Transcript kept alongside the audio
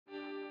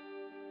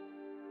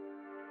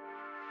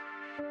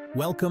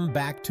Welcome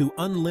back to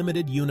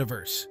Unlimited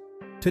Universe.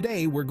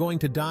 Today we're going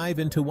to dive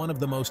into one of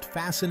the most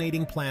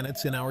fascinating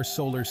planets in our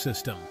solar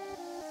system,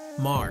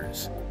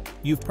 Mars.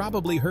 You've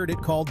probably heard it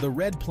called the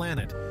Red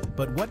Planet,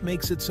 but what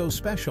makes it so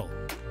special?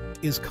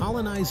 Is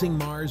colonizing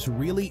Mars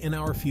really in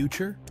our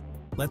future?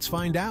 Let's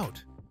find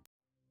out.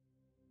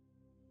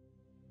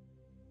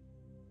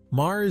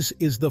 Mars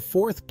is the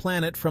fourth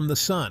planet from the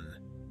Sun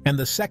and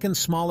the second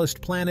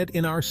smallest planet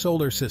in our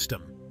solar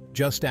system,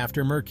 just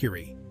after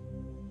Mercury.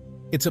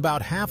 It's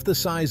about half the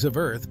size of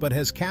Earth but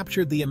has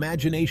captured the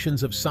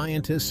imaginations of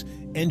scientists,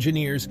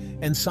 engineers,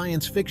 and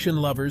science fiction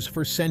lovers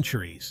for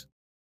centuries.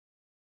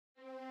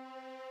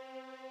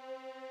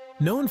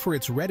 Known for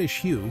its reddish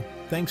hue,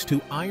 thanks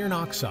to iron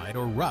oxide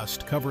or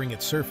rust covering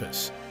its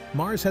surface,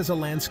 Mars has a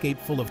landscape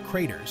full of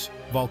craters,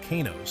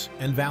 volcanoes,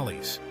 and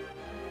valleys.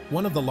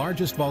 One of the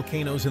largest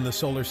volcanoes in the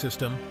solar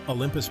system,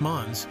 Olympus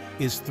Mons,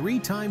 is 3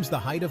 times the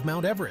height of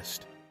Mount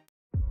Everest.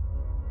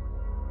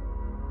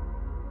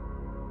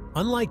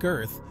 Unlike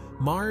Earth,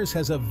 Mars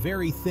has a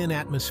very thin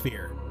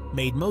atmosphere,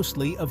 made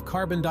mostly of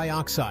carbon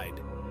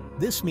dioxide.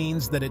 This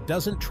means that it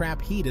doesn't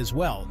trap heat as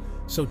well,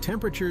 so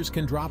temperatures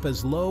can drop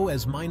as low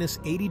as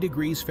 -80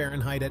 degrees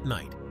Fahrenheit at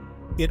night.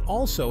 It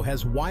also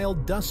has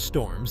wild dust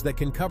storms that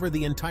can cover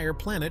the entire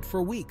planet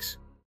for weeks.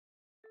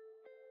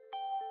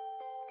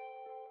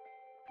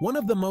 One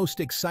of the most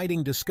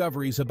exciting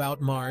discoveries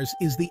about Mars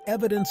is the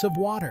evidence of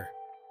water.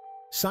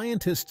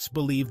 Scientists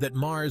believe that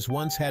Mars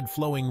once had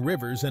flowing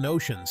rivers and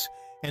oceans,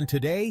 and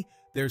today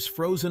there's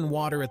frozen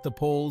water at the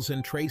poles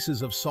and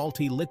traces of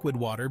salty liquid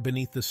water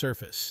beneath the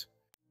surface.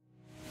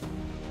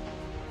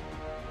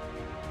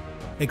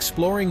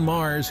 Exploring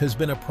Mars has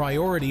been a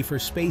priority for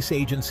space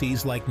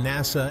agencies like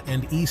NASA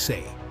and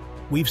ESA.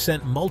 We've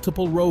sent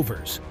multiple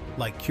rovers,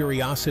 like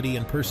Curiosity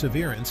and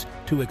Perseverance,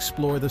 to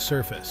explore the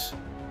surface.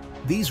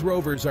 These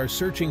rovers are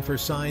searching for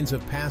signs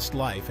of past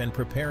life and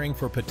preparing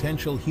for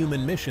potential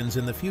human missions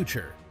in the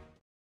future.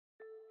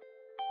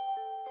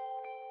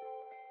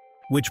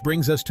 Which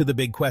brings us to the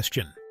big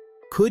question: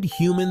 could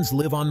humans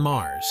live on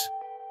Mars?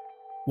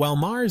 While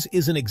Mars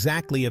isn't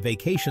exactly a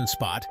vacation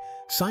spot,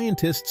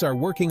 scientists are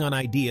working on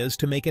ideas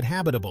to make it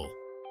habitable.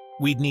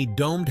 We'd need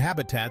domed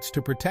habitats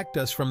to protect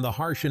us from the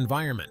harsh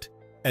environment,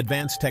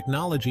 advanced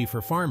technology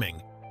for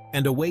farming,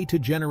 and a way to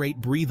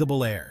generate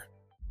breathable air.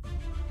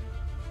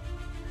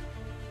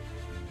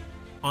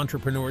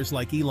 Entrepreneurs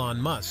like Elon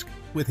Musk,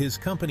 with his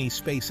company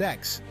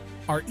SpaceX,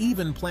 are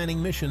even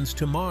planning missions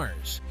to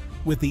Mars,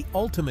 with the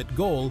ultimate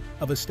goal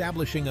of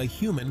establishing a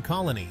human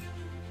colony.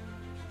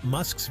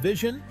 Musk's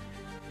vision?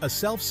 A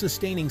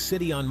self-sustaining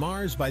city on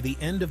Mars by the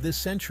end of this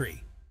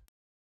century.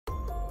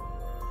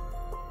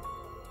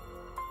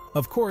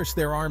 Of course,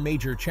 there are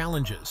major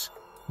challenges.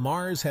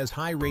 Mars has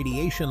high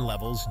radiation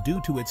levels due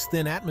to its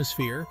thin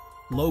atmosphere,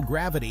 low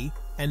gravity,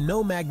 and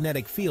no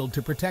magnetic field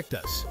to protect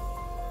us.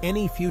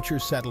 Any future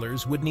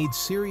settlers would need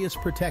serious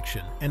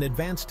protection and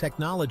advanced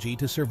technology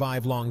to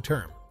survive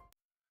long-term.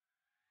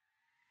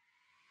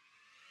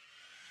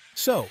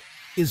 So,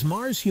 is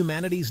Mars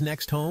humanity's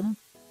next home?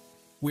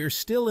 We're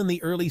still in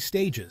the early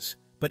stages,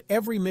 but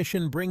every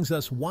mission brings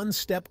us one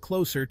step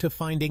closer to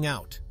finding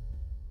out.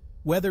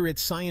 Whether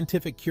it's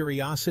scientific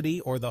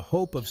curiosity or the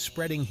hope of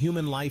spreading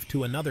human life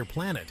to another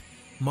planet,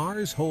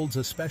 Mars holds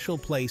a special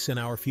place in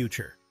our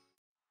future.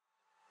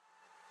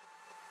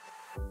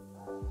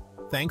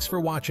 Thanks for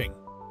watching.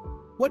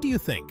 What do you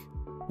think?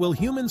 Will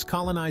humans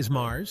colonize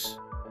Mars?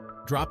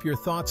 Drop your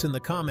thoughts in the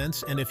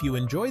comments, and if you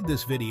enjoyed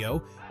this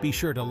video, be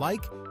sure to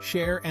like,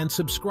 share, and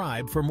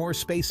subscribe for more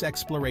space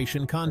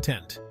exploration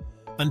content.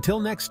 Until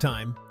next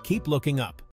time, keep looking up.